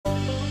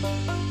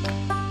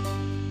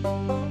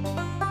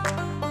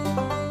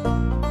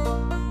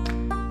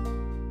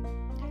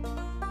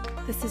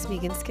is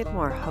Megan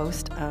Skidmore,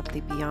 host of the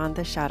Beyond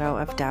the Shadow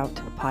of Doubt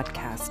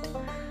podcast.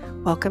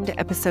 Welcome to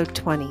episode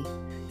 20,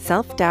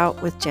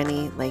 Self-Doubt with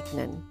Jennie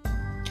Lakenan.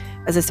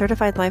 As a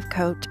certified life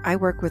coach, I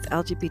work with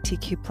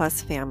LGBTQ plus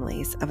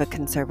families of a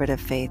conservative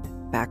faith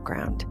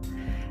background.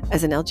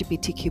 As an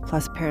LGBTQ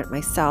plus parent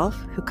myself,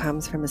 who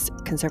comes from a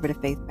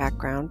conservative faith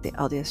background, the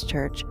LDS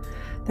Church,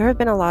 there have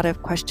been a lot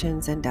of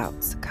questions and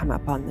doubts come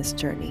up on this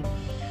journey.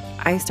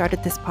 I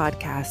started this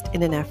podcast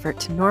in an effort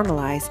to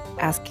normalize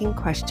asking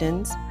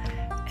questions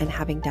and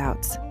having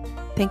doubts.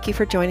 Thank you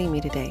for joining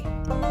me today.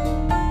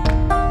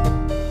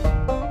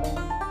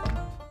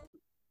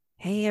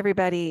 Hey,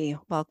 everybody.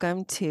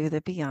 Welcome to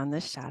the Beyond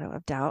the Shadow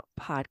of Doubt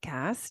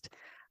podcast.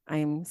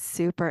 I'm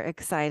super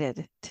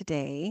excited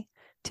today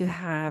to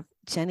have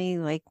Jennie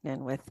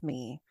Lakenan with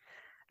me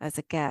as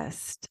a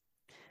guest.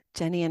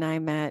 Jennie and I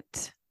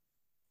met,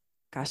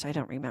 I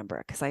don't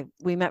remember because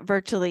we met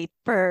virtually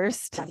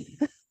first.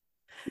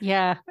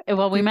 Yeah.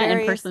 Well, we met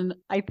in person,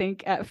 I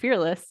think, at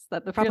Fearless,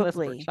 at the Fearless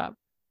workshop.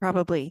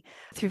 Probably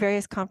through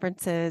various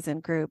conferences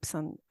and groups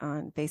on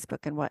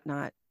Facebook and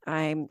whatnot.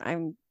 I'm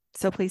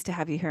so pleased to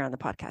have you here on the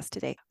podcast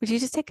today. Would you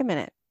just take a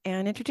minute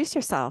and introduce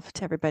yourself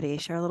to everybody?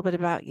 Share a little bit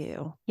about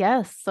you.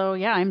 Yes. So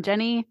yeah, I'm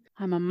Jennie.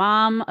 I'm a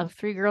mom of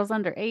 3 girls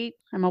under 8.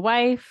 I'm a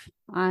wife.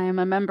 I'm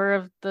a member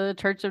of the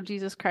Church of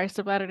Jesus Christ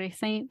of Latter-day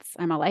Saints.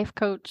 I'm a life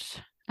coach,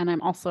 and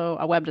I'm also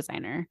a web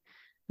designer.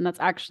 And that's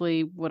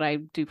actually what I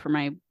do for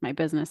my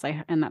business.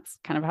 And that's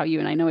kind of how you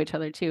and I know each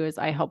other too, is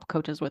I help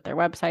coaches with their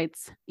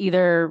websites,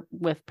 either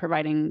with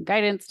providing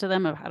guidance to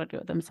them of how to do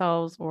it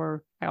themselves,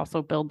 or I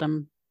also build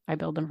them. I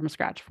build them from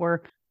scratch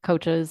for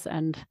coaches.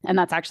 And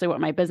that's actually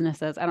what my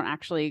business is. I don't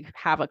actually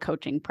have a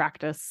coaching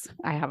practice.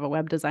 I have a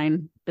web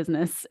design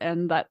business,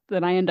 and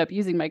then I end up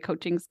using my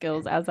coaching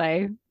skills as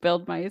I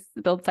build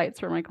sites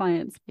for my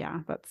clients. Yeah,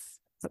 that's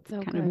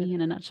so kind of me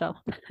in a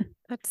nutshell.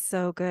 That's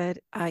so good.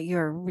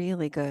 You're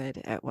really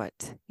good at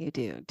what you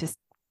do.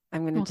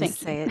 I'm going to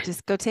say it.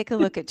 Just go take a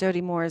look at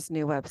Jody Moore's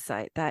new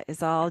website. That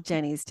is all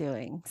Jennie's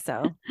doing.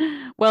 So,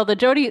 well, the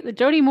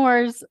Jody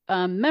Moore's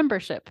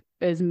membership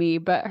is me,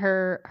 but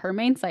her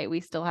main site we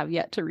still have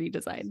yet to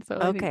redesign. So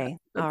okay,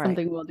 that's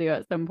something we'll do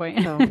at some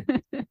point.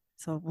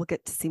 So we'll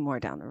get to see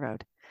more down the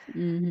road.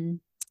 Mm-hmm.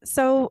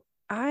 So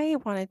I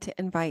wanted to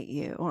invite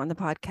you on the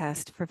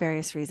podcast for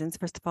various reasons.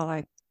 First of all,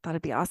 I thought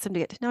it'd be awesome to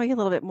get to know you a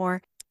little bit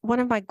more. One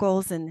of my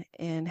goals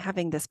in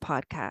having this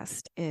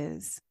podcast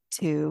is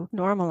to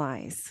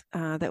normalize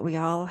that we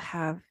all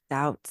have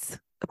doubts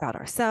about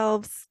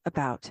ourselves,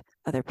 about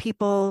other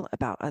people,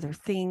 about other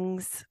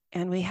things,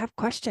 and we have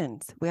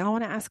questions. We all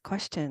want to ask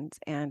questions,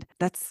 and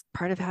that's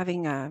part of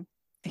having a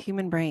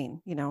human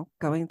brain,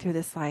 going through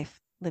this life,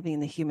 living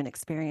the human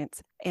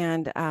experience.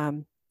 And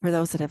for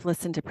those that have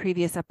listened to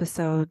previous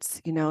episodes,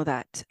 you know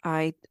that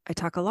I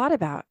talk a lot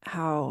about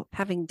how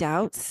having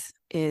doubts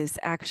is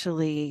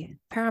actually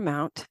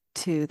paramount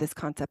to this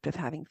concept of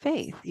having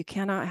faith. You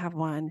cannot have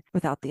one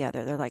without the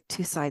other. They're like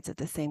two sides of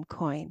the same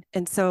coin.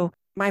 And so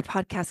my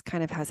podcast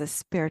kind of has a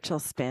spiritual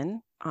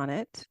spin on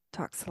it,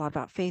 talks a lot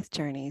about faith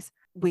journeys.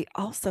 We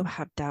also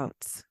have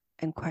doubts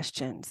and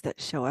questions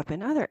that show up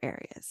in other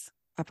areas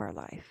of our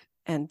life.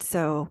 And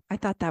so I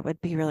thought that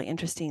would be really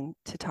interesting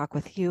to talk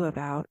with you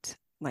about.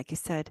 Like you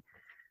said,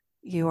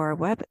 you are a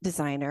web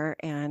designer,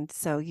 and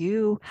so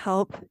you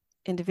help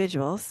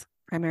individuals,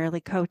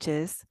 primarily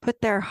coaches, put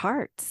their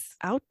hearts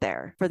out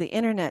there for the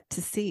internet to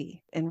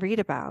see and read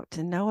about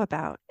and know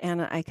about.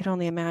 And I could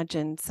only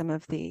imagine some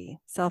of the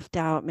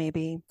self-doubt,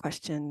 maybe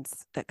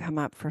questions that come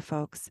up for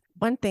folks.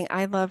 One thing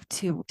I love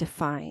to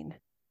define,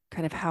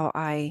 kind of how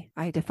I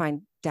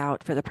define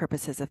doubt for the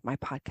purposes of my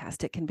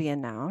podcast. It can be a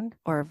noun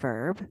or a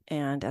verb.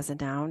 And as a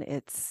noun,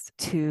 it's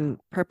to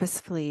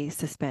purposefully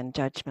suspend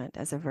judgment.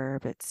 As a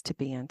verb, it's to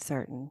be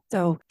uncertain.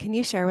 So can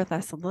you share with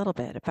us a little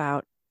bit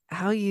about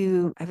how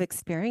you have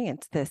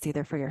experienced this,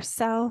 either for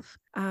yourself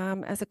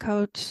as a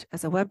coach,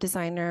 as a web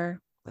designer,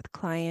 with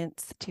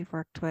clients that you've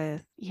worked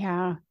with?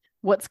 Yeah.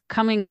 What's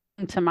coming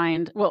to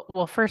mind?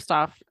 Well, first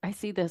off, I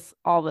see this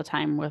all the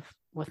time with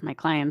my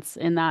clients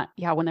in that,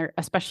 when they're,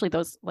 especially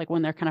those, like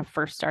when they're kind of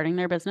first starting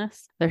their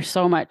business, there's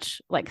so much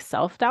like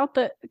self-doubt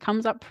that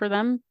comes up for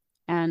them.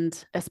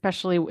 And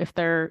especially if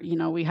they're,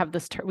 we have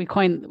this, we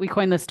coin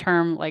this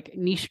term like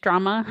niche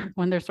drama,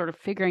 when they're sort of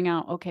figuring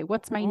out, okay,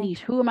 what's my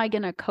niche? Who am I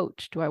going to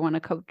coach? Do I want to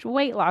coach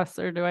weight loss,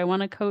 or do I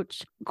want to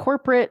coach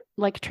corporate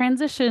like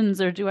transitions,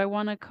 or do I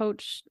want to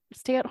coach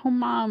stay-at-home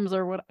moms,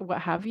 or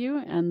what have you?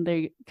 And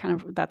they kind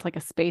of, that's like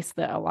a space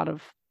that a lot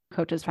of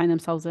coaches find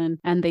themselves in,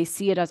 and they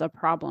see it as a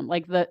problem.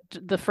 Like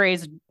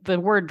the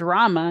word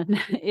drama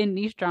in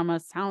niche drama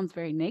sounds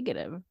very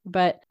negative,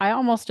 but I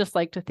almost just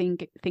like to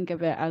think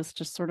of it as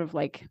just sort of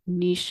like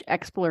niche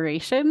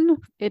exploration.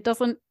 It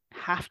doesn't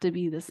have to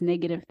be this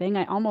negative thing.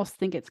 I almost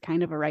think it's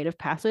kind of a rite of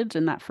passage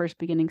in that first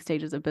beginning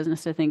stages of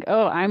business to think,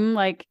 oh, I'm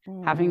like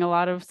having a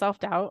lot of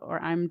self-doubt, or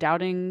I'm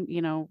doubting,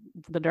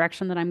 the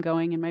direction that I'm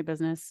going in my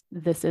business.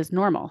 This is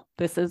normal.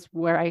 This is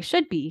where I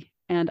should be.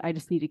 and I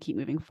just need to keep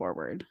moving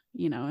forward,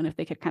 and if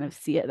they could kind of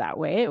see it that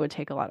way, it would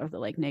take a lot of the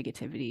like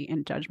negativity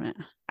and judgment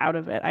out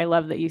of it. I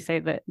love that you say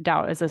that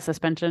doubt is a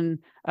suspension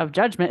of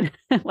judgment,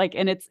 like,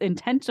 and it's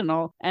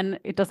intentional and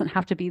it doesn't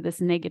have to be this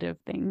negative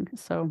thing.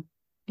 So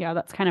yeah,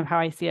 that's kind of how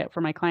I see it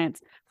for my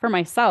clients. For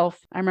myself,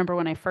 I remember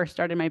when I first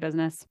started my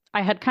business,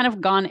 I had kind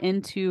of gone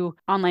into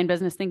online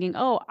business thinking,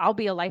 oh, I'll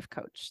be a life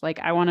coach. Like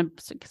I want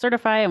to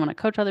certify, I want to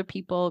coach other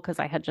people because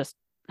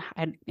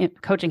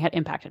coaching had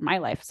impacted my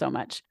life so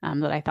much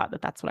that I thought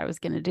that that's what I was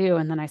going to do.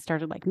 And then I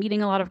started like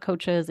meeting a lot of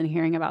coaches and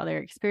hearing about their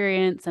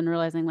experience and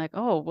realizing like,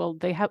 oh, well,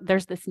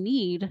 there's this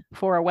need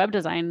for a web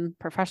design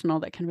professional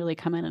that can really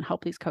come in and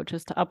help these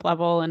coaches to up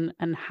level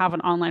and have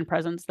an online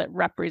presence that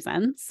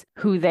represents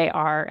who they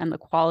are and the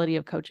quality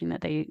of coaching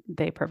that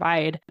they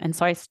provide. And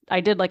so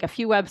I did like a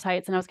few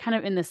websites, and I was kind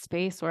of in this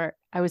space where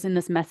I was in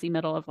this messy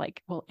middle of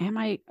like, well, am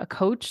I a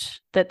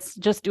coach that's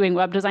just doing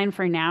web design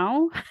for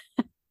now?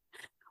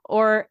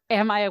 Or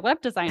am I a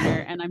web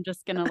designer and I'm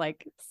just going to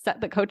like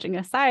set the coaching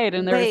aside?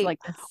 And there was like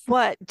this.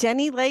 What?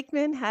 Jennie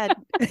Lakenan had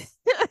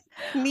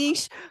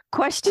niche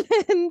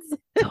questions.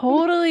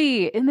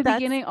 Totally. In the That's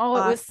beginning, it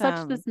was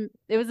such this,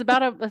 it was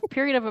about a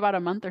period of about a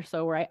month or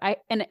so where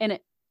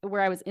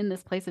where I was in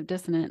this place of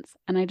dissonance.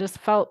 And I just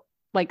felt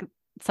like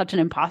such an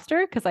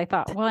imposter because I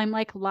thought, well, I'm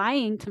like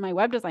lying to my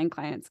web design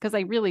clients because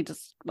I really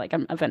just like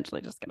I'm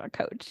eventually just gonna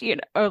coach,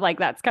 or like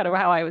that's kind of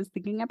how I was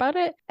thinking about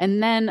it.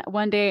 And then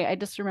one day I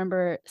just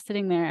remember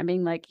sitting there and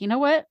being like, you know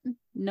what?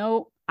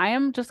 No, I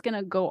am just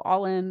gonna go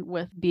all in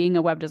with being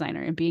a web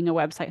designer and being a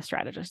website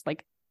strategist.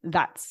 Like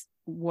that's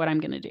what I'm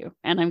gonna do.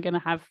 And I'm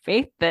gonna have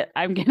faith that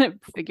I'm gonna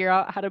figure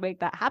out how to make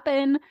that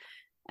happen.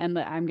 And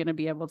that I'm going to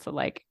be able to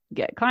like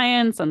get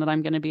clients and that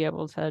I'm going to be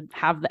able to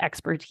have the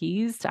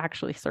expertise to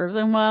actually serve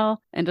them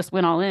well, and just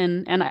went all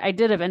in. And I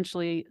did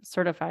eventually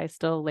certify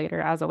still later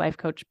as a life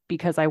coach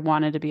because I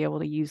wanted to be able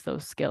to use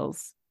those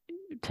skills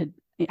to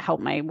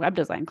help my web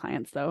design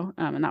clients though.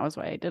 And that was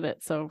why I did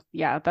it. So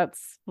yeah,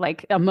 that's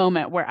like a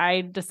moment where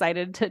I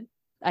decided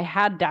I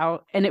had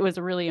doubt, and it was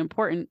really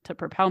important to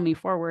propel me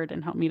forward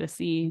and help me to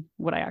see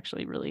what I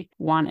actually really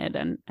wanted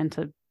and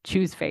to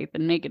choose faith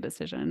and make a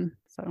decision.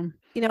 So,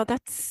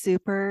 that's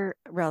super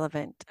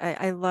relevant.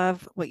 I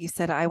love what you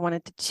said. I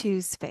wanted to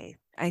choose faith.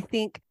 I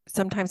think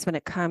sometimes when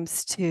it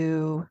comes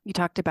to, you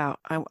talked about,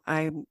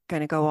 I'm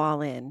going to go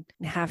all in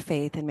and have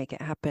faith and make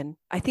it happen.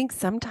 I think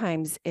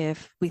sometimes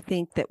if we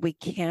think that we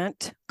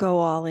can't go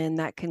all in,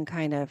 that can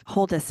kind of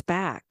hold us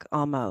back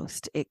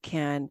almost.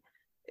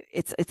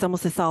 It's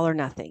almost this all or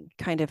nothing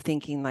kind of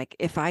thinking, like,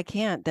 if I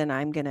can't, then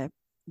I'm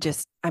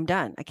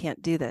done. I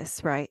can't do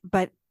this, right?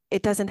 But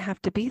it doesn't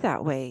have to be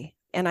that way.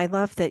 And I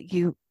love that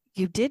you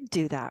did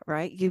do that,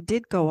 right? You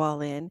did go all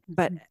in,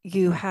 but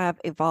you have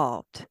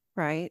evolved,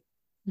 right?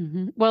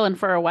 Mm-hmm. Well, and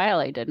for a while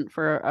I didn't.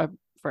 For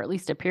at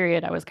least a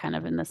period, I was kind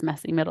of in this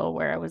messy middle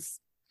where I was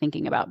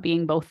thinking about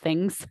being both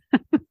things,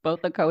 both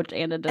a coach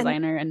and a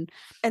designer. And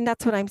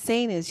that's what I'm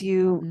saying is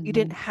you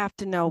didn't have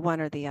to know one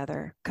or the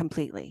other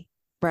completely,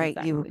 right?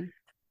 Exactly.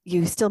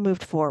 You still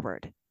moved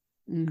forward.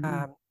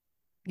 Mm-hmm.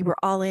 You were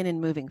all in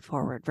and moving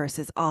forward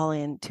versus all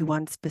in to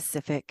one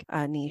specific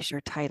niche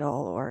or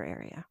title or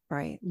area,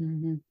 right?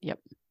 Mm-hmm. Yep.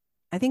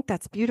 I think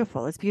that's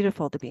beautiful. It's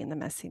beautiful to be in the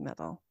messy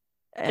middle.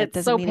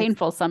 It's so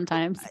painful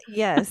sometimes.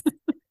 Yes.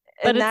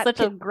 But it's such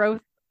a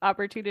growth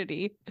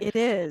opportunity. It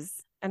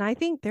is. And I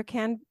think there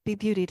can be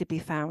beauty to be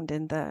found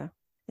in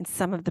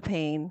some of the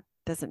pain.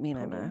 Doesn't mean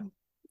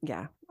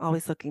I'm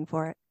always looking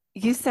for it.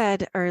 You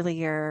said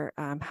earlier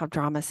how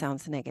drama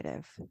sounds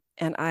negative,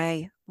 and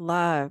I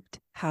loved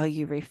how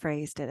you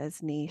rephrased it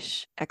as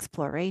niche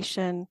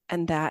exploration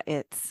and that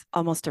it's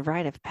almost a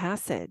rite of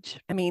passage.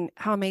 I mean,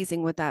 how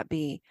amazing would that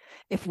be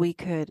if we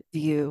could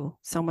view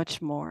so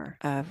much more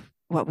of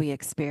what we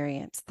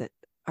experience that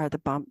are the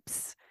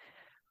bumps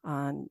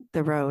on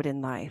the road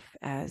in life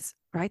as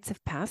rites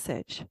of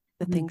passage,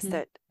 the things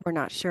that we're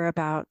not sure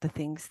about, the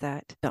things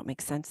that don't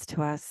make sense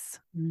to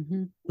us.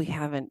 We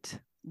haven't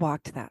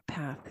walked that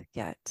path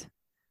yet.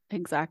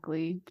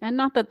 Exactly. And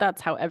not that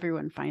that's how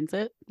everyone finds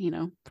it.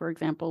 For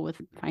example, with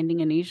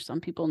finding a niche,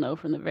 some people know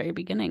from the very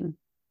beginning,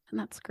 and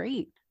that's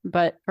great.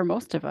 But for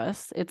most of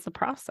us, it's a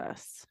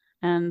process.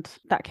 And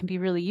that can be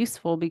really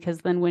useful because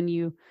then when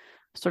you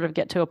sort of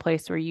get to a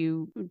place where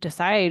you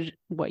decide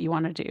what you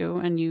want to do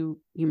and you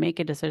make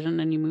a decision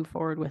and you move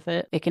forward with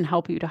it, it can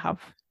help you to have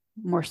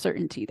more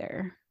certainty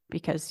there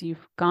because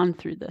you've gone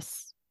through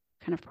this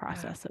kind of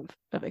process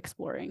of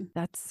exploring.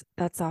 That's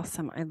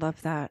awesome. I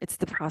love that. It's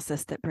the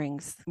process that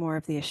brings more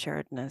of the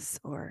assuredness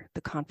or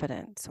the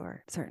confidence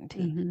or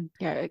certainty.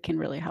 Yeah, it can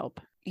really help.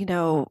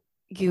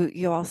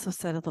 You also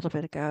said a little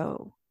bit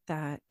ago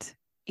that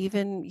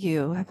even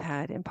you have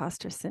had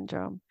imposter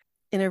syndrome.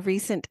 In a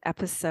recent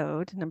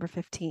episode, number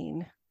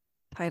 15,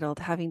 titled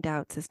Having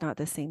Doubts is Not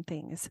the Same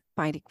Thing as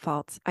Finding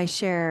Faults, I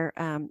share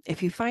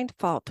if you find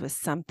fault with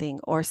something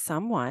or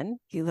someone,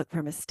 you look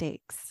for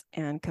mistakes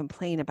and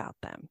complain about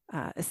them.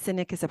 A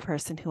cynic is a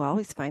person who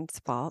always finds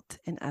fault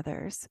in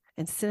others,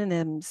 and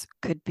synonyms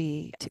could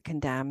be to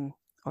condemn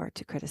or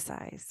to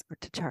criticize or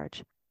to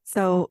charge.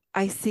 So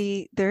I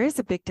see there is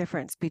a big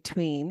difference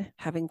between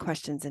having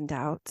questions and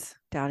doubts,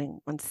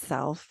 doubting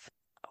oneself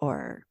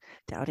or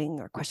doubting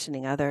or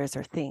questioning others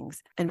or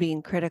things, and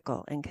being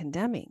critical and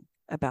condemning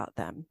about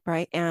them,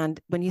 right? And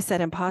when you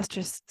said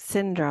imposter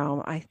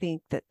syndrome, I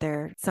think that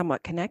they're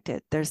somewhat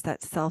connected. There's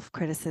that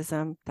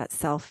self-criticism, that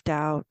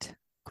self-doubt,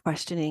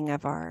 questioning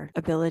of our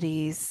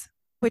abilities,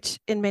 which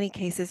in many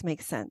cases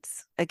makes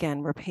sense.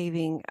 Again, we're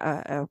paving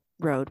a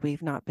road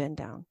we've not been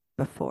down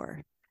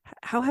before.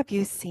 How have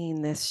you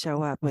seen this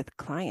show up with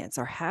clients,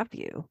 or have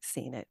you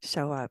seen it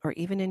show up, or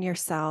even in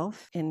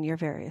yourself in your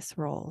various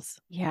roles?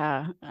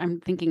 Yeah, I'm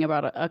thinking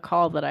about a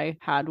call that I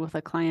had with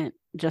a client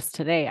just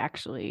today,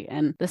 actually.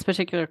 And this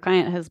particular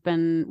client has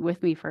been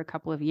with me for a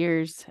couple of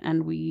years,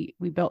 and we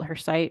built her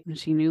site, and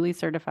she newly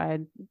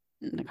certified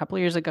a couple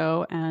of years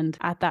ago. And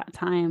at that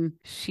time,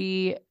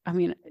 she's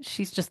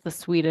just the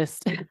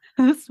sweetest,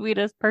 the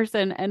sweetest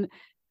person.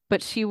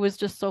 But she was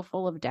just so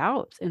full of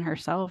doubts in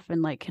herself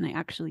and like, can I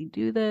actually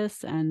do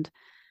this?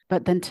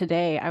 But then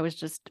today I was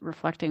just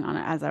reflecting on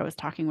it as I was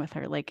talking with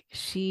her, like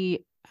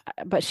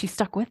but she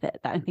stuck with it.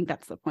 I think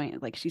that's the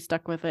point. Like she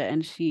stuck with it,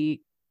 and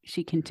she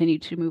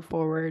continued to move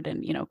forward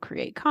and,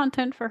 create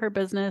content for her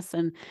business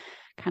and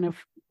kind of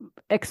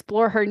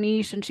explore her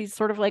niche. And she's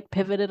sort of like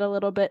pivoted a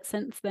little bit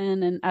since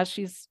then. And as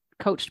she's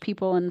coached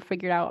people and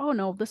figured out, oh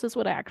no, this is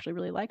what I actually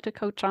really like to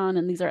coach on.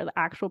 And these are the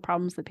actual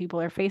problems that people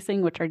are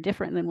facing, which are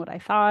different than what I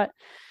thought.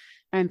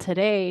 And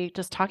today,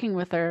 just talking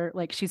with her,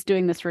 like she's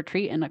doing this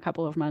retreat in a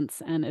couple of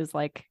months, and is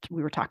like,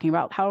 we were talking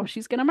about how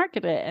she's going to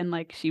market it. And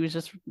like, she was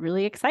just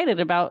really excited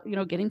about,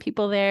 getting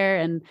people there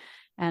and,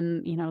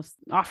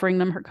 offering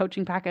them her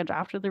coaching package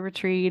after the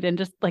retreat. And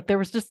just like,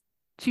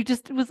 she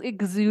just was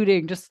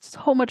exuding just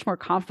so much more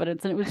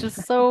confidence. And it was just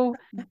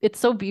it's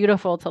so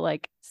beautiful to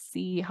like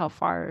see how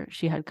far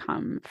she had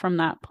come from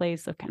that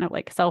place of kind of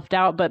like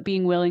self-doubt, but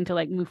being willing to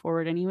like move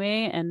forward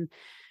anyway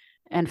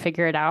and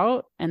figure it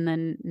out. And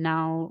then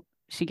now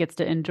she gets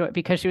to enjoy,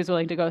 because she was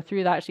willing to go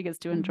through that, she gets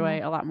to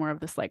enjoy a lot more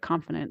of this like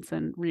confidence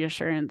and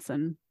reassurance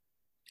and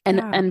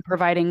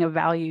providing a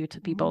value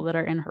to people that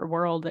are in her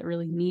world that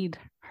really need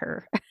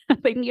her.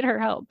 They need her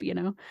help,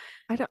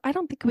 I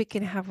don't think we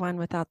can have one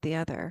without the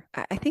other.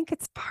 I think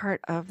it's part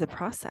of the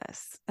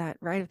process, that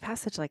rite of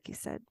passage, like you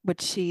said.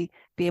 Would she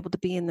be able to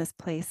be in this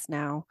place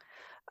now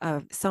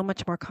of so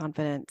much more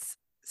confidence,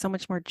 so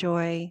much more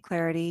joy,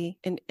 clarity,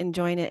 and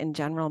enjoying it in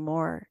general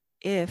more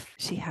if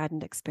she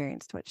hadn't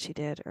experienced what she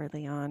did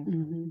early on?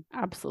 Mm-hmm.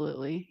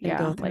 Absolutely. And Yeah.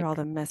 go through all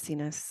the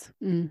messiness.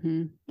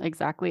 Mm-hmm.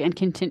 Exactly. And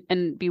continue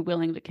and be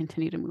willing to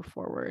continue to move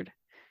forward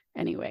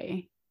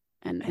anyway.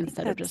 And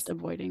instead of just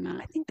avoiding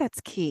that. I think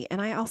that's key.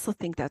 And I also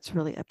think that's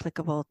really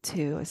applicable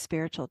to a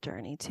spiritual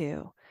journey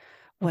too.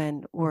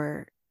 When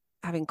we're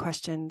having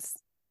questions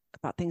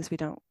about things we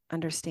don't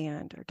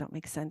understand or don't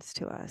make sense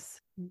to us,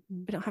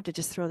 we don't have to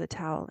just throw the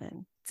towel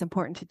in. It's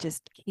important to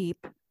just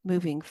keep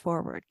moving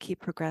forward,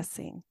 keep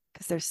progressing,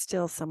 because there's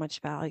still so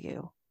much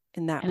value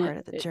in that part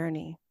of the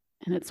journey.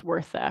 And it's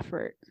worth the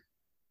effort.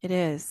 It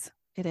is.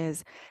 It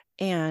is.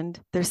 And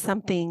there's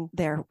something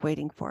there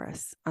waiting for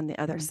us on the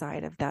other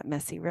side of that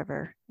messy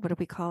river. What do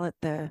we call it?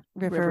 The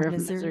river of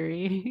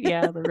misery.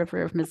 Yeah, the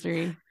river of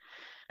misery.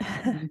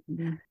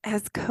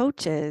 As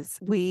coaches,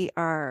 we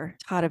are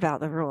taught about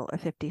the rule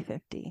of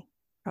 50-50.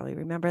 Probably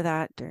remember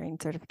that during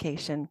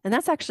certification. And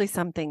that's actually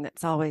something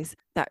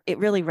that it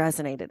really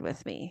resonated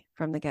with me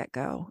from the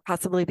get-go,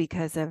 possibly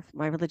because of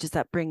my religious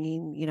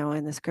upbringing.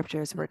 In the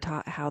scriptures, we're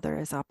taught how there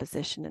is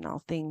opposition in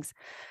all things.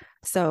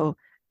 So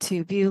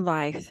to view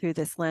life through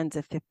this lens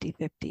of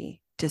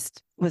 50-50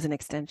 just was an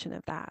extension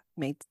of that,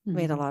 made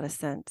a lot of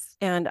sense.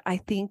 And I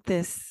think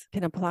this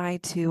can apply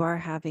to our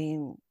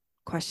having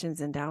questions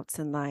and doubts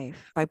in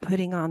life. By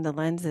putting on the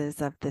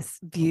lenses of this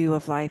view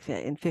of life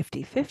in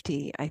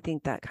 50-50, I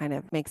think that kind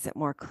of makes it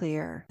more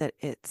clear that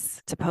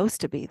it's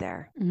supposed to be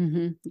there.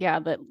 Yeah,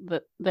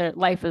 that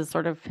life is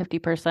sort of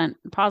 50%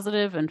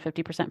 positive and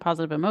 50%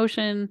 positive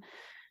emotion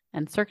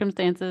and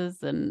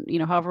circumstances, and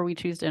however we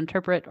choose to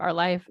interpret our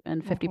life,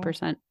 and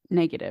 50%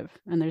 negative.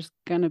 And there's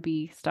going to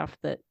be stuff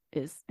that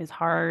is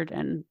hard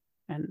and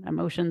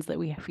emotions that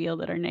we feel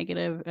that are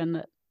negative,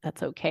 and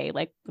that's okay.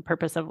 Like, the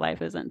purpose of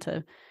life isn't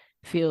to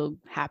feel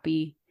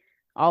happy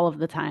all of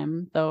the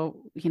time,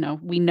 though.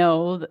 We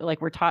know that, like,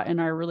 we're taught in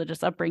our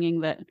religious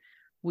upbringing that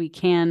we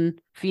can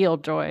feel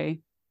joy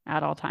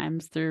at all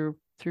times through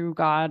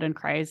God and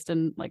Christ.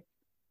 And like,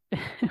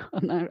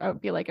 I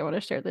feel like I want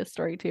to share this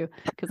story too,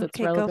 because it's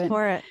relevant. Go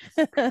for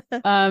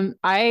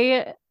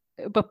it.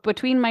 But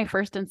between my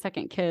first and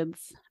second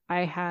kids,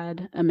 I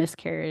had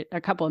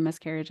a couple of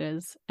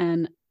miscarriages,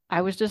 and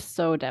I was just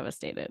so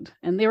devastated.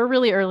 And they were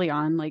really early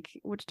on, like,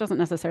 which doesn't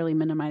necessarily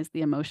minimize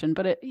the emotion,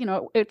 but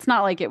it's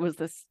not like it was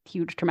this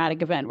huge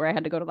traumatic event where I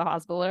had to go to the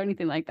hospital or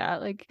anything like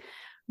that.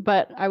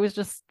 But I was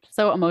just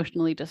so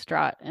emotionally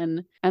distraught.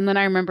 And then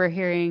I remember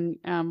hearing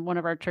one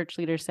of our church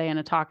leaders say in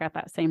a talk at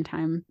that same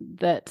time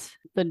that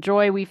the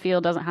joy we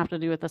feel doesn't have to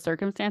do with the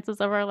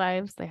circumstances of our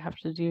lives. It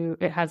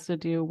has to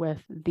do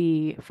with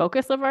the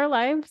focus of our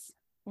lives.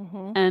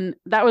 Mm-hmm. And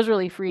that was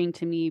really freeing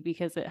to me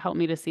because it helped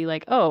me to see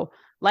like, oh,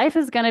 life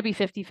is going to be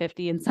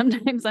 50-50 and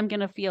sometimes I'm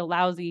going to feel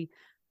lousy.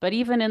 But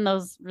even in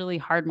those really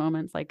hard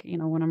moments, like,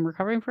 when I'm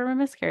recovering from a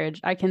miscarriage,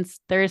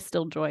 there is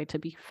still joy to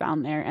be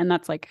found there. And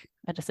that's like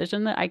a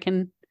decision that I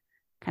can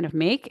kind of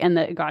make and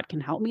that God can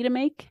help me to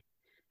make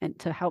and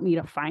to help me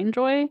to find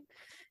joy,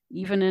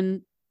 even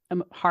in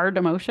hard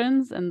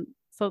emotions. And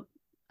so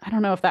I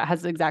don't know if that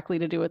has exactly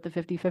to do with the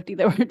 50-50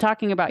 that we're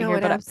talking about No, here,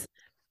 it but abs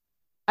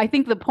I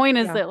think the point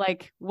is yeah. that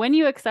like when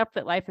you accept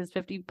that life is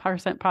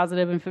 50%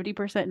 positive and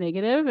 50%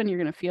 negative, and you're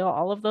going to feel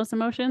all of those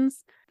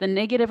emotions, the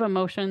negative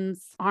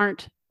emotions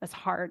aren't as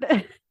hard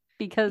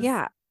because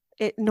Yeah.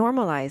 It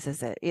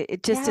normalizes it.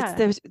 It's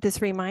yeah,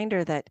 this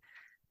reminder that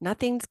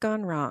nothing's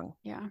gone wrong.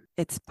 yeah.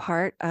 It's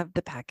part of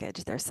the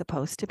package. They're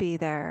supposed to be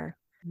there.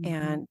 Mm-hmm.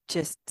 And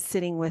just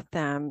sitting with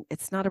them,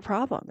 it's not a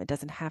problem. It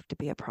doesn't have to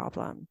be a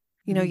problem.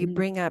 You Mm-hmm.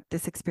 bring up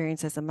this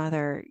experience as a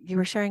mother. You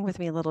were sharing with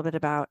me a little bit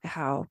about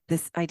how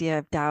this idea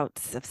of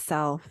doubts of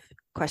self,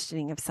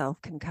 questioning of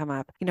self can come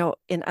up,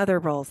 in other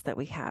roles that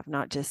we have,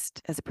 not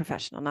just as a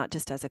professional, not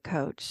just as a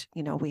coach.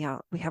 We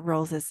have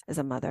roles as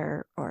a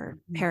mother or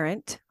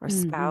parent or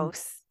Mm-hmm.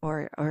 spouse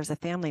or as a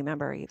family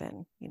member,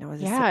 even,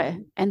 as a Yeah.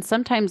 sibling. And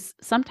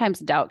sometimes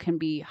doubt can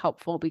be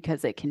helpful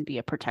because it can be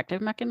a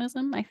protective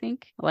mechanism, I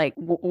think. Like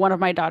one of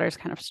my daughters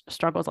kind of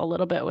struggles a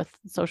little bit with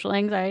social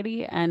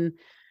anxiety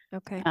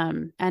Okay.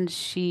 and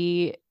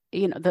she,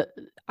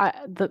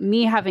 the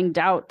me having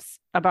doubts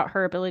about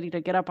her ability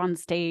to get up on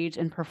stage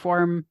and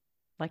perform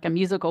like a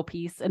musical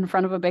piece in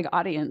front of a big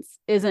audience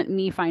isn't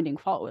me finding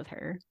fault with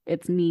her.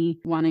 It's me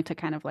wanting to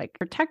kind of like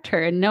protect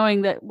her and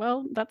knowing that,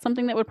 well, that's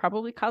something that would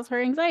probably cause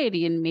her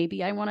anxiety. And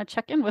maybe I want to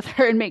check in with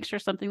her and make sure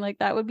something like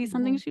that would be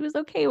something Mhm. she was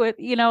okay with.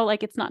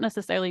 Like it's not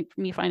necessarily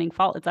me finding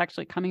fault. It's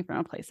actually coming from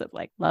a place of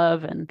like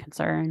love and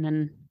concern.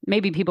 And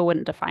maybe people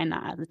wouldn't define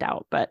that as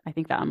doubt, but I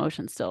think that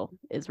emotion still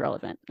is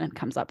relevant and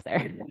comes up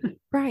there.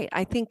 Right.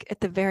 I think at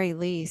the very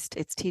least,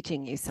 it's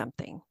teaching you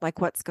something like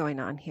what's going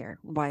on here?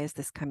 Why is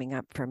this coming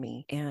up for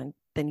me? And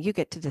then you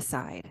get to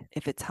decide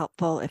if it's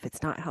helpful, if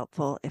it's not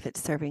helpful, if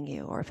it's serving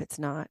you, or if it's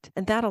not.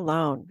 And that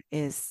alone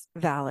is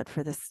valid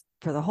for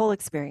the whole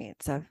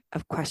experience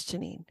of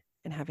questioning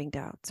and having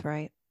doubts,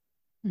 right?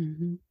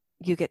 Mm-hmm.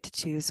 You get to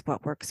choose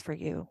what works for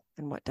you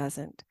and what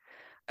doesn't.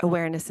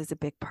 Awareness is a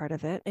big part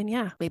of it. And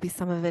yeah, maybe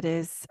some of it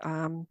is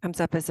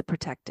comes up as a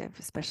protective,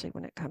 especially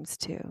when it comes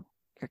to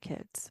your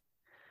kids.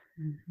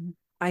 Mm-hmm.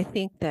 I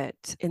think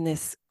that in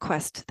this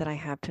quest that I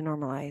have to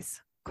normalize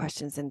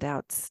questions and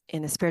doubts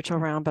in the spiritual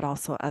realm, but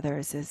also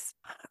others, is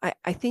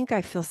I think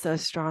I feel so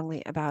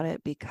strongly about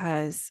it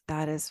because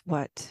that is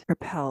what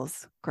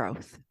propels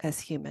growth as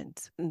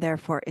humans. And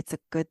therefore, it's a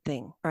good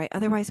thing, right?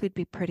 Otherwise, we'd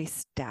be pretty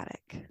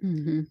static,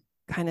 Mm-hmm.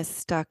 kind of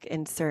stuck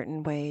in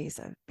certain ways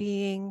of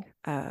being,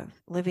 of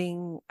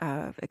living,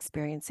 of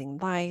experiencing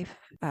life,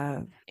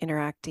 of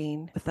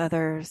interacting with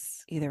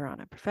others, either on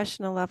a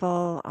professional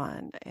level,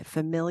 on a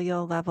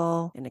familial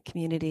level, in a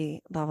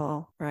community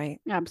level,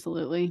 right?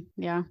 Absolutely.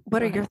 Yeah.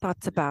 What Go are your ahead.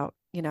 thoughts about,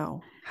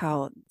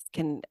 how it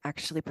can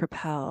actually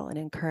propel and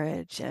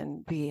encourage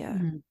and be a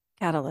Mhm.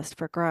 catalyst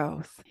for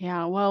growth?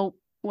 Yeah. Well,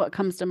 what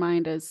comes to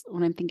mind is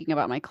when I'm thinking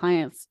about my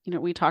clients,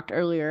 we talked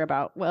earlier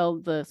about, well,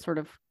 the sort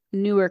of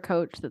newer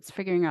coach that's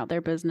figuring out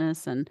their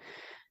business and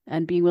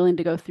being willing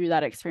to go through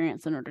that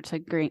experience in order to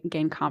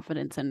gain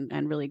confidence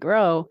and really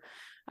grow.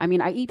 I mean,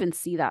 I even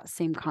see that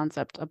same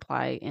concept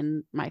apply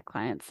in my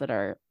clients that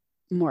are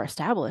more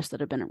established that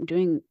have been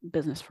doing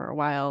business for a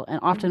while. And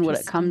often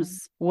Interesting.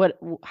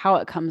 how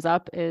it comes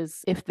up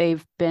is if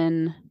they've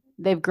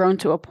grown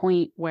to a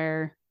point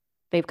where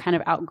they've kind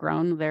of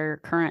outgrown their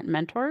current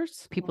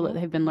mentors, people that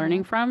they've been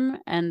learning Mm-hmm. from,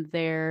 and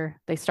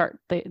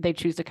they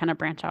choose to kind of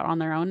branch out on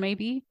their own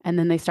maybe. And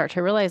then they start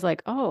to realize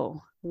like,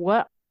 oh,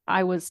 what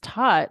I was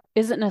taught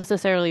isn't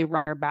necessarily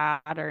wrong or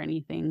bad or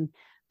anything,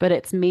 but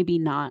it's maybe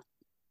not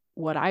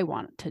what I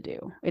want to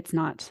do. It's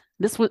not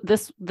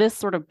this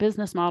sort of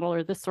business model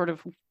or this sort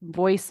of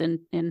voice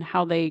in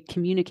how they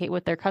communicate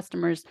with their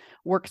customers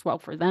works well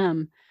for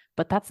them,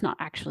 but that's not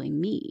actually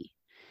me.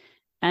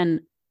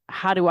 And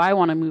how do I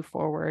want to move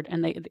forward?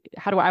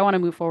 How do I want to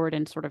move forward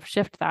and sort of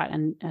shift that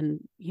and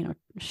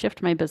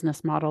shift my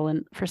business model?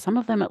 And for some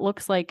of them, it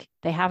looks like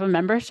they have a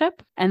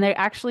membership and they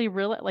actually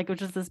really like,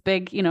 which is this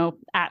big,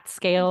 at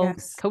scale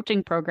Yes.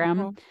 coaching program.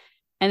 Mm-hmm.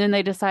 And then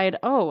they decide,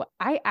 oh,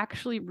 I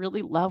actually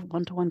really love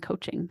one-to-one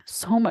coaching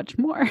so much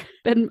more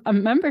than a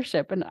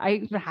membership. And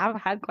I have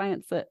had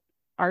clients that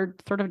are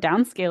sort of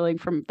downscaling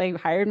from they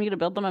hired me to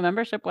build them a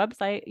membership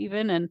website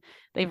even, and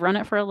they've run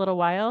it for a little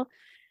while.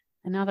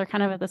 And now they're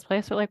kind of at this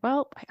place where like,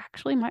 well, I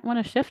actually might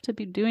want to shift to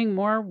be doing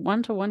more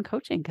one-to-one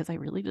coaching because I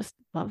really just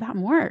love that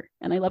more.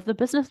 And I love the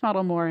business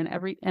model more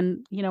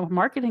and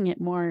marketing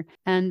it more.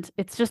 And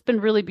it's just been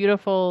really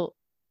beautiful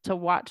to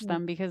watch Mm.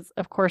 them, because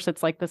of course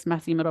it's like this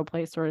messy middle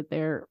place where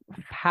they're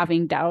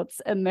having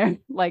doubts and they're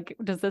like,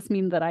 does this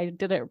mean that I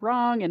did it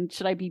wrong? And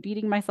should I be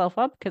beating myself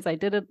up because I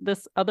did it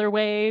this other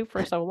way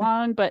for so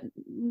long? But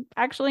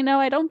actually, no,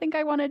 I don't think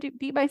I want to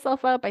beat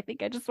myself up. I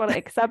think I just want to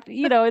accept,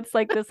 it's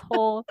like this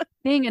whole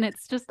thing. And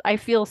it's just, I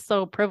feel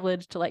so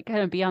privileged to like kind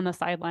of be on the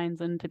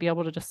sidelines and to be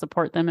able to just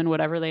support them in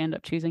whatever they end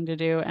up choosing to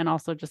do. And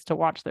also just to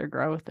watch their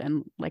growth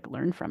and like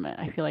learn from it.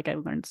 I feel like I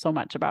learned so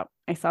much about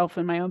myself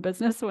and my own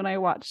business when I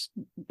watched,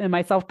 and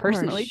myself For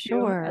personally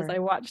too, as I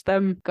sure. watched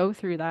them go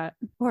through that.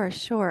 For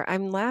sure.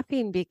 I'm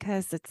laughing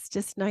because it's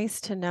just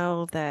nice to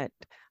know that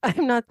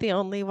I'm not the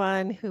only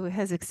one who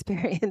has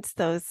experienced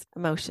those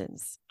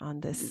emotions on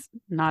this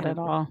Not kind at of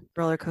all.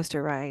 roller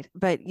coaster ride.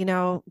 But,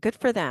 good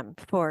for them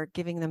for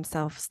giving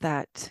themselves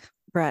that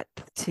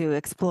breadth to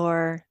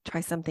explore,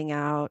 try something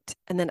out,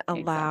 and then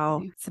allow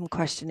Exactly. some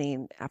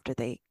questioning after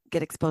they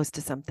get exposed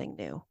to something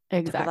new,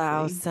 to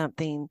allow Exactly.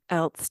 something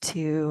else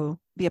to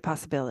be a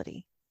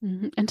possibility.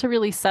 And to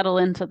really settle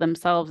into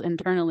themselves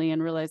internally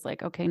and realize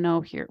like, okay, no,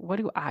 here, what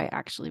do I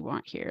actually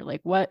want here? Like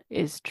what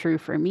is true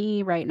for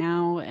me right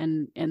now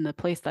and in the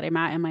place that I'm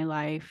at in my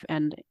life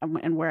and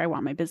where I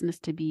want my business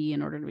to be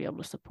in order to be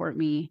able to support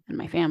me and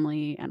my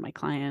family and my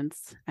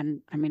clients. And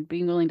I mean,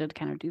 being willing to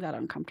kind of do that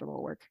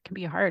uncomfortable work can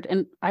be hard.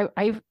 And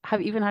I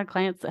have even had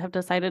clients that have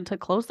decided to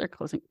close their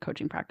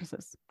coaching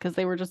practices because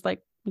they were just like,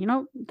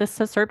 this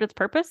has served its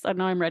purpose. I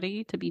know I'm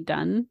ready to be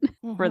done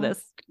for Mm-hmm.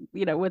 this,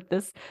 with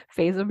this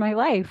phase of my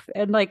life.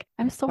 And like,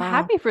 I'm so Wow.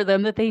 happy for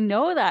them that they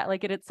know that,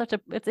 like, it's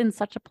in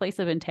such a place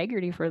of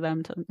integrity for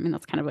them to, I mean,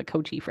 that's kind of a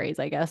coachy phrase,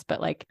 I guess, but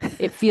like,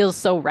 it feels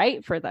so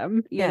right for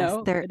them, Yes,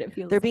 and it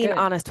feels they're being good.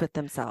 honest with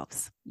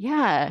themselves.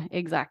 Yeah,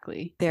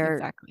 exactly. They're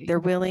Exactly. they're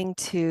willing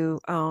to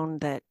own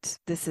that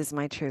this is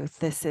my truth.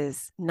 This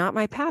is not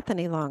my path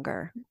any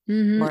longer.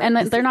 Or And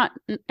this is they're not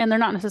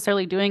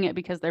necessarily doing it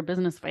because their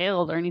business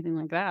failed or anything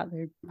like that.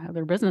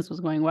 Their business was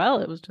going well.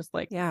 It was just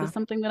like, this yeah. is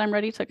something that I'm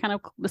ready to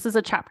this is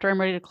a chapter I'm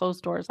ready to close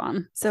doors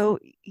on. So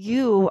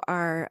you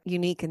are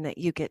unique in that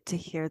you get to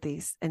hear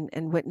these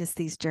and witness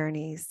these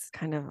journeys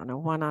kind of on a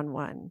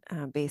one-on-one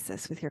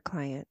basis with your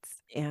clients.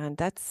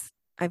 And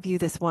I view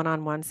this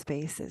one-on-one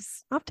space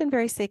as often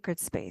very sacred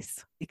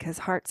space because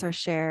hearts are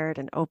shared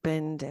and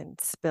opened and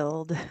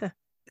spilled.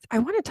 I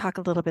want to talk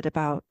a little bit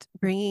about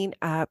bringing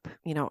up,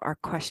 our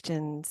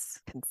questions,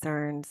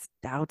 concerns,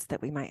 doubts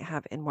that we might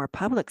have in more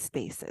public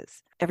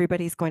spaces.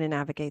 Everybody's going to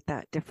navigate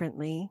that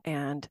differently.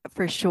 And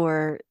for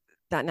sure,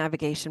 that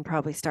navigation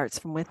probably starts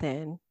from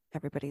within.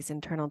 Everybody's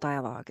internal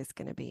dialogue is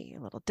going to be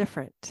a little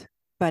different.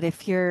 But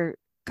if you're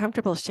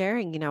comfortable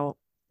sharing,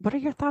 what are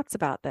your thoughts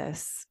about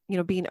this?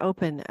 Being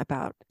open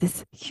about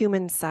this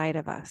human side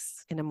of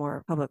us in a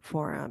more public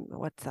forum.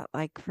 What's that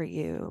like for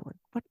you?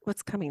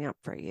 What's coming up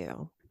for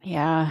you?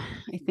 Yeah,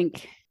 I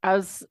think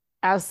as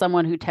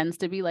someone who tends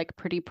to be like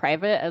pretty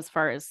private as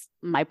far as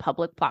my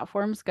public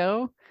platforms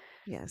go,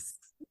 Yes.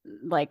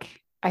 like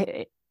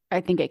I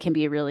think it can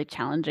be really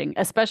challenging,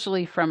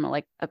 especially from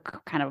like a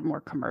kind of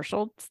more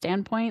commercial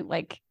standpoint.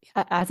 Like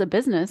as a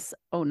business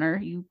owner,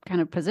 you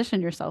kind of position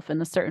yourself in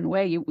a certain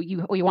way. You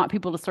want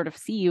people to sort of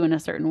see you in a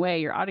certain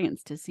way, your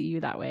audience to see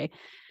you that way.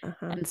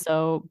 Uh-huh. And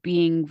so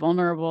being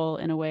vulnerable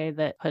in a way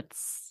that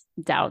puts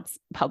doubts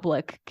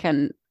public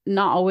can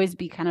not always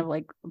be kind of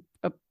like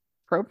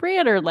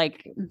appropriate, or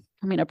like,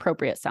 I mean,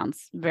 appropriate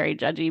sounds very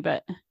judgy,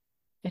 but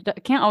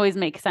it can't always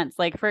make sense.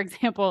 Like, for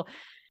example,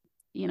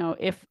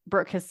 if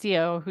Brooke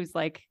Castillo, who's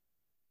like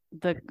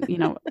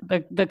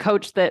the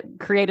coach that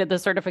created the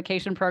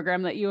certification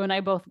program that you and I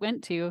both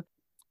went to,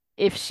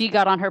 if she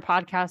got on her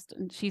podcast,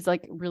 and she's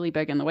like really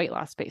big in the weight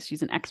loss space,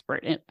 she's an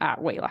expert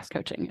at weight loss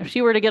coaching. If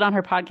she were to get on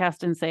her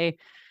podcast and say,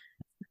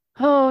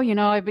 oh,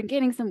 I've been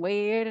gaining some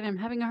weight and I'm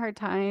having a hard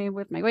time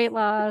with my weight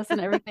loss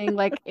and everything,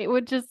 like it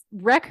would just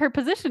wreck her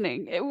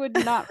positioning. It would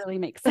not really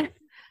make sense.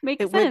 Make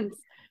It would, sense.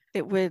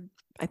 it would,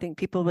 I think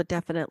people would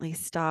definitely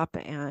stop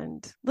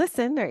and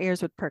listen. Their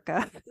ears would perk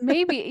up.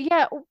 Maybe,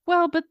 yeah.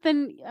 Well, but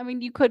then, I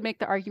mean, you could make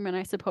the argument,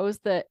 I suppose,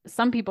 that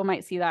some people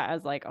might see that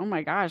as like, oh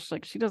my gosh,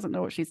 like she doesn't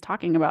know what she's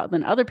talking about.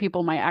 Then other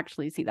people might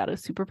actually see that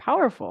as super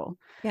powerful.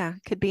 Yeah,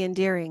 could be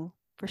endearing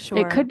for It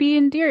sure. could be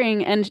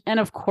endearing. And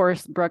of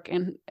course, Brooke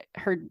in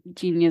her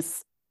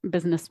genius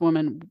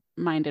businesswoman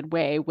minded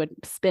way would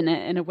spin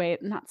it in a way,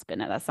 not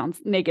spin it, that sounds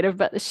negative,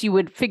 but she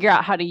would figure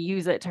out how to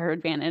use it to her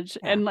advantage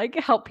and like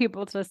help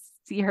people to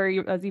see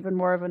her as even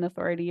more of an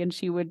authority. And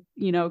she would,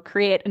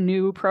 create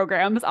new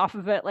programs off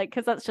of it, like,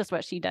 because that's just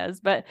what she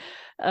does. But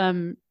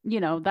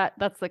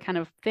that's the kind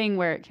of thing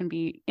where it can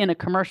be in a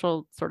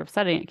commercial sort of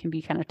setting, it can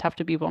be kind of tough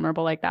to be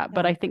vulnerable like that.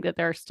 But I think that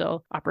there are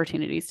still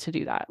opportunities to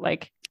do that.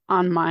 Like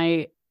I'm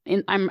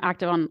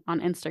active on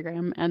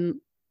Instagram, and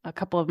a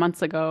couple of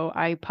months ago,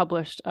 I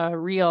published a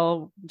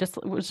reel.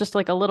 It was just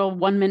like a little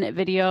 1-minute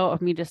video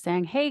of me just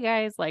saying, hey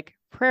guys, like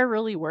prayer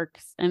really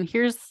works. And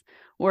here's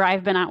where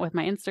I've been at with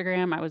my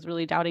Instagram. I was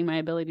really doubting my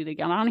ability to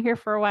get on here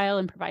for a while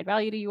and provide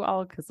value to you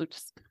all because of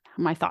just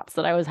my thoughts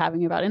that I was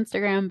having about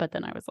Instagram. But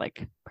then I was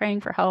like praying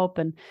for help,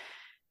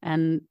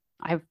 and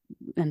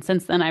and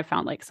since then I've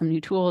found like some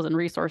new tools and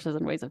resources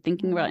and ways of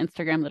thinking about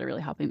Instagram that are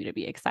really helping me to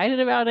be excited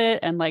about it.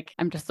 And like,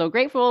 I'm just so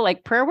grateful.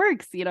 Like prayer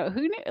works, who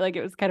knew? Like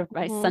it was kind of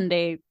my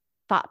Sunday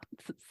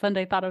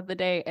thought of the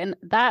day. And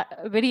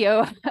that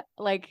video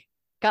like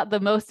got the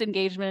most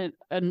engagement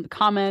and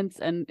comments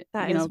and,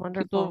 that is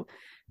wonderful.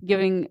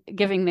 People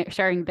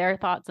sharing their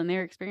thoughts and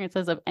their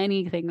experiences of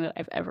anything that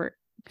I've ever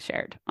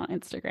shared on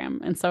Instagram.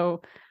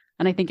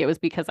 And I think it was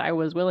because I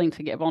was willing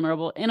to get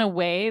vulnerable in a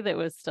way that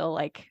was still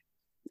like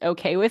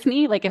okay with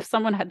me. Like if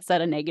someone had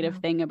said a negative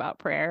thing about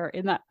prayer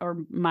in that, or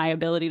my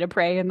ability to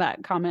pray in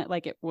that comment,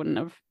 like it wouldn't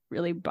have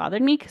really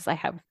bothered me because I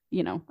have,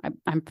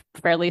 I'm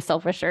fairly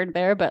self-assured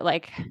there, but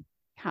like,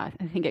 yeah,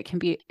 I think it can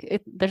be,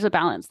 there's a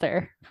balance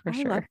there for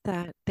sure. I love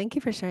that. Thank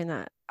you for sharing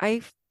that.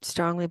 I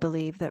strongly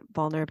believe that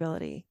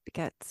vulnerability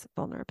begets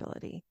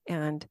vulnerability.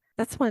 And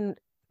that's one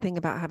thing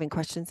about having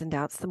questions and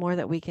doubts. The more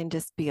that we can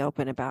just be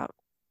open about,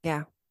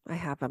 yeah, I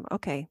have them.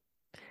 Okay.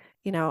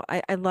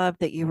 I love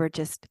that you were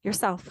just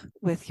yourself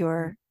with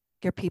your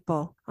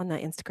people on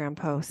that Instagram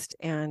post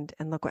and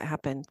look what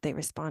happened. They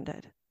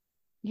responded.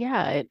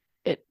 Yeah,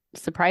 it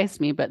surprised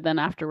me, but then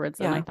afterwards,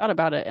 and I thought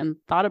about it and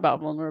thought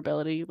about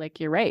vulnerability. Like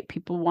you're right.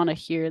 People want to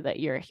hear that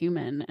you're a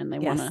human and they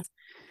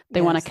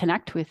want to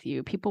connect with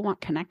you. People want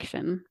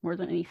connection more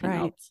than anything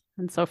else.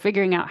 And so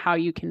figuring out how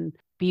you can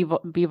be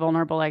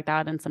vulnerable like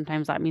that. And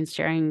sometimes that means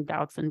sharing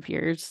doubts and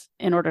fears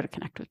in order to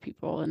connect with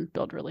people and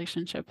build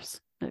relationships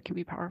that can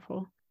be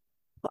powerful.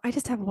 Well, I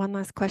just have one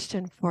last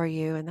question for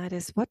you, and that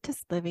is, what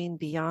does living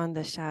beyond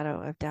the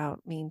shadow of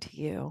doubt mean to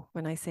you?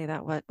 When I say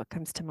that, what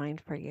comes to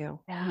mind for you?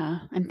 Yeah,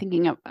 I'm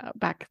thinking of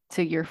back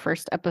to your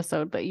first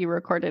episode that you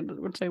recorded,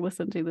 which I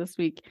listened to this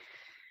week.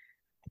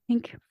 I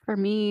think for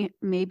me,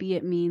 maybe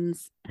it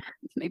means,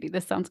 maybe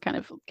this sounds kind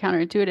of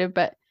counterintuitive,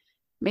 but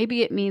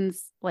maybe it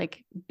means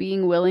like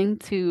being willing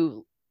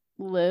to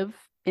live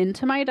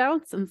into my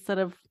doubts instead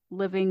of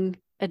living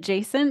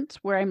adjacent,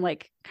 where I'm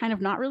like kind of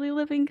not really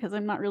living because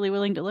I'm not really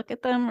willing to look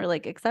at them or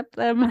like accept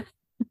them.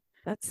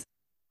 That's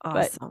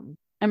awesome.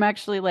 But I'm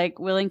actually like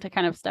willing to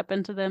kind of step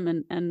into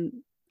them and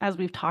as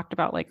we've talked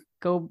about, like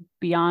go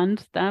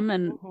beyond them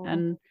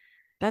and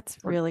that's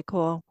really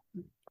cool.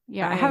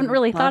 Yeah, I haven't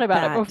really thought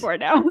about it before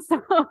now.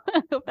 So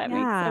I hope that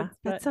makes sense.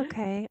 That's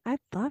okay. I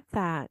love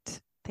that.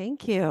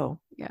 Thank you.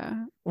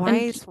 Yeah.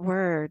 Wise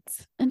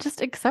words. And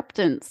just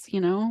acceptance,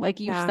 like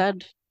you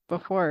said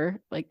before,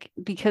 like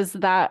because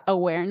that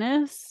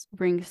awareness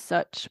brings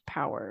such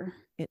power.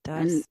 It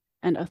does.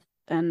 And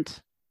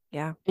empowerment.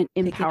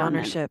 Taking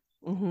ownership.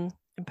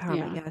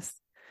 Empowerment, yes.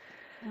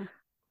 Yeah.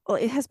 Well,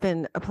 it has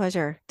been a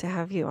pleasure to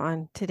have you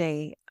on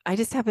today. I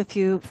just have a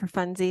few for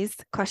funsies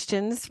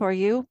questions for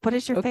you. What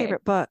is your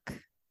favorite book?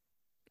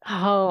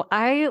 Oh,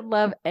 I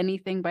love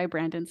anything by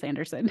Brandon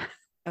Sanderson.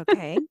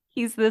 Okay.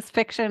 He's this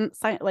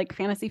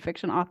fantasy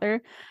fiction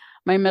author.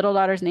 My middle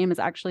daughter's name is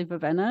actually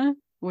Vivenna,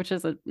 which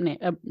is a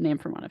name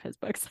from one of his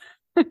books.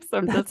 So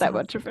I'm just that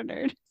much of a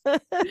nerd.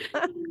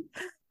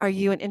 Are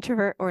you an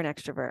introvert or an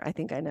extrovert? I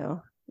think I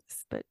know,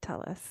 but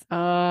tell us.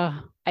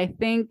 I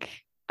think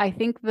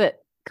that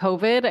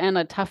COVID and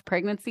a tough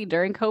pregnancy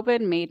during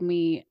COVID made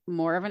me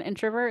more of an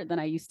introvert than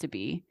I used to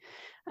be.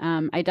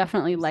 I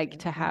definitely like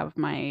to have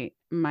my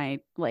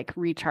like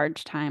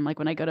recharge time. Like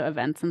when I go to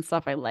events and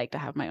stuff, I like to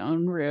have my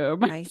own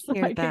room. I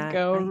hear that. Could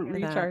go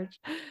recharge.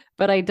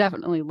 But I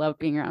definitely love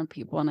being around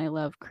people and I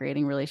love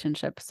creating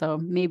relationships. So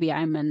maybe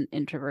I'm an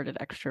introverted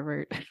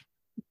extrovert.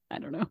 I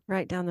don't know.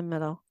 Right down the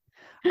middle.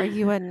 Are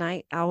you a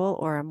night owl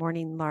or a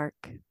morning lark?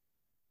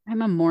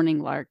 I'm a morning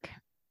lark.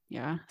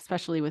 Yeah,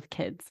 especially with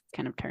kids. It's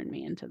kind of turned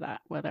me into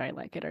that, whether I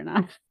like it or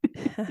not.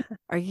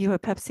 Are you a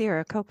Pepsi or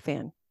a Coke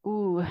fan?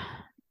 Ooh,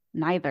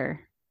 neither.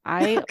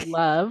 I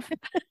love.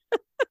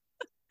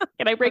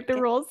 Can I break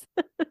the rules?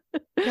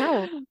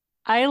 No.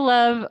 I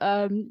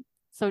love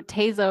so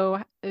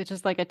Tazo, which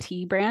is like a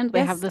tea brand.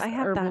 They have this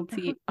herbal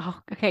tea. Oh,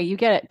 okay, you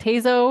get it.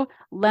 Tazo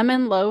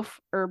lemon loaf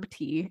herb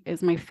tea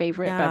is my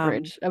favorite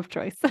beverage of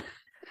choice.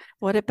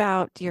 What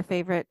about your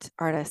favorite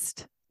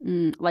artist?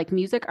 Like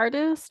music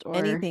artist or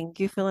anything?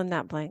 You fill in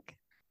that blank.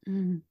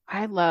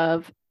 I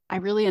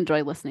really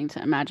enjoy listening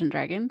to Imagine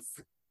Dragons,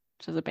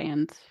 which is a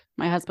band.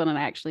 My husband and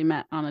I actually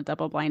met on a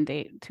double blind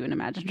date to an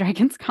Imagine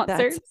Dragons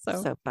concert.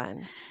 That's so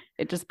fun.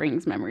 It just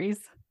brings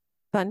memories.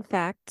 Fun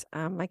fact,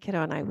 my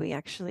kiddo and I, we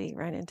actually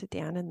ran into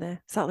Dan in the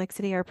Salt Lake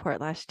City airport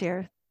last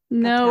year.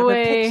 No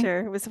way. A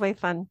picture. It was way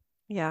fun.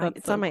 Yeah,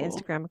 it's on my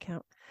Instagram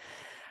account.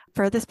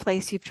 Furthest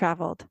place you've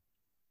traveled?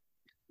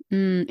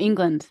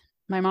 England.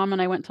 My mom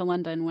and I went to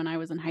London when I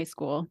was in high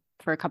school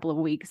for a couple of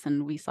weeks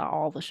and we saw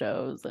all the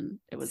shows and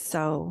it was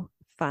so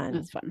fun. It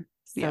was fun.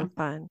 So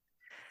fun.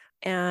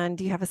 And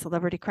do you have a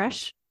celebrity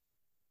crush?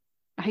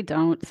 I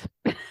don't.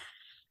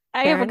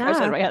 I have a crush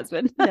on my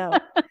husband. No.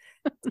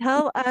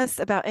 Tell us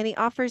about any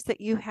offers that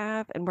you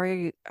have and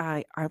where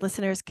our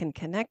listeners can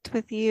connect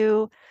with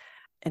you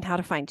and how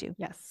to find you.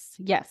 Yes.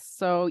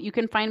 So you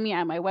can find me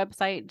at my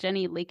website,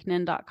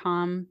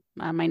 JennieLakenan.com.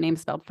 My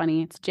name's spelled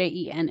funny. It's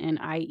Jennie. And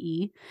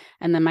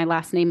then my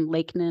last name,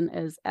 Lakenan,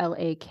 is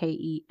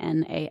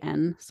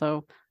Lakenan.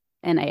 So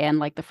N-A-N,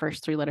 like the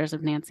first 3 letters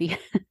of Nancy.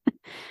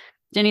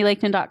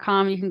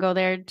 JennieLakenan.com. You can go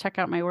there, check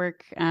out my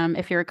work.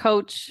 If you're a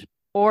coach,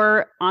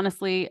 or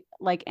honestly,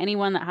 like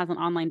anyone that has an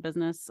online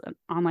business, an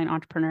online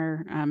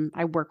entrepreneur,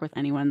 I work with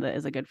anyone that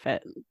is a good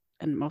fit.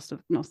 And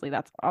mostly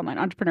that's online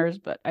entrepreneurs,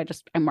 but I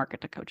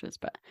market to coaches,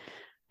 but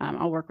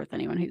I'll work with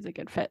anyone who's a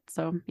good fit.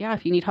 So yeah,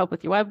 if you need help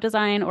with your web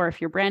design, or if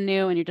you're brand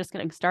new and you're just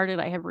getting started,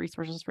 I have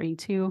resources for you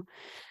too.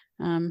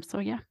 So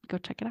yeah, go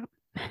check it out.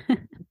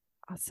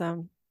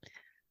 Awesome.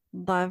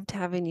 Loved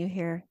having you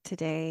here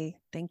today.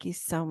 Thank you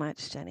so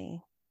much,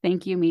 Jennie.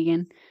 Thank you,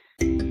 Megan.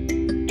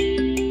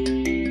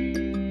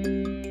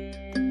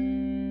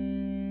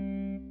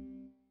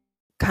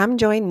 Come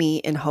join me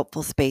in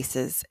Hopeful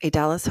Spaces, a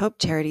Dallas Hope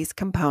Charities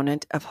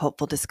component of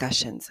Hopeful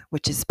Discussions,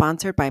 which is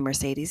sponsored by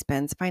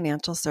Mercedes-Benz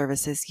Financial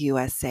Services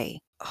USA.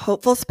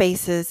 Hopeful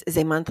Spaces is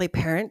a monthly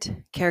parent,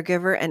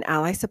 caregiver, and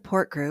ally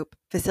support group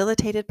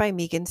facilitated by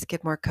Megan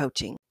Skidmore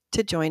Coaching.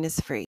 To join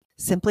is free.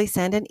 Simply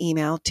send an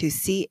email to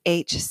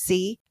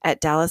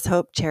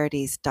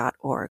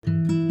chc@dallashopecharities.org.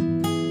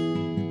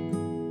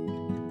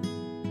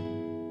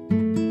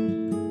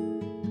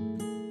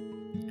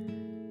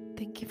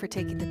 Thank you for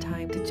taking the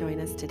time to join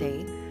us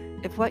today.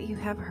 If what you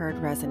have heard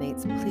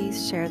resonates,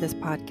 please share this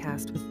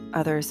podcast with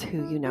others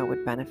who you know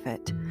would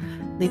benefit.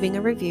 Leaving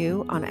a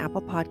review on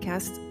Apple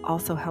Podcasts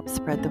also helps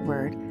spread the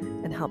word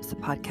and helps the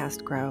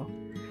podcast grow.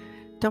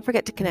 Don't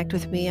forget to connect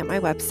with me at my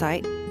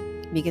website,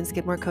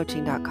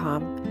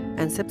 meganskidmorecoaching.com,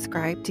 and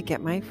subscribe to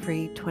get my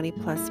free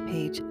 20-plus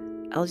page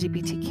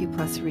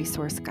LGBTQ+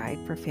 resource guide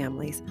for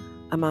families,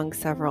 among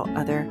several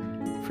other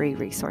free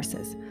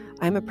resources.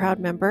 I'm a proud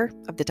member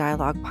of the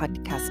Dialogue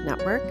Podcast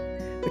Network,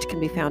 which can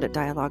be found at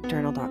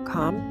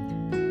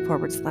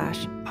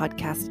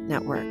dialoguejournal.com/podcast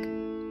network.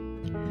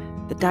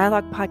 The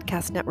Dialogue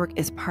Podcast Network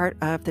is part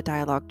of the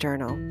Dialogue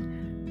Journal,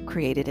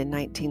 created in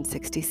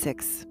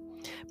 1966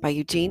 by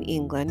Eugene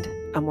England,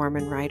 a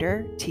Mormon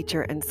writer,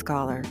 teacher, and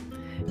scholar.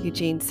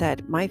 Eugene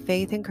said, "My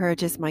faith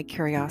encourages my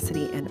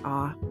curiosity and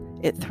awe.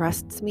 It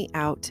thrusts me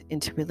out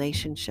into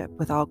relationship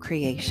with all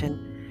creation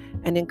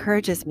and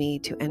encourages me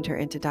to enter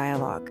into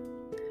dialogue.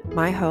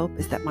 My hope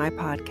is that my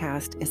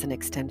podcast is an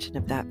extension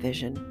of that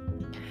vision."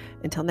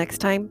 Until next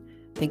time,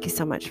 thank you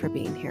so much for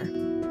being here.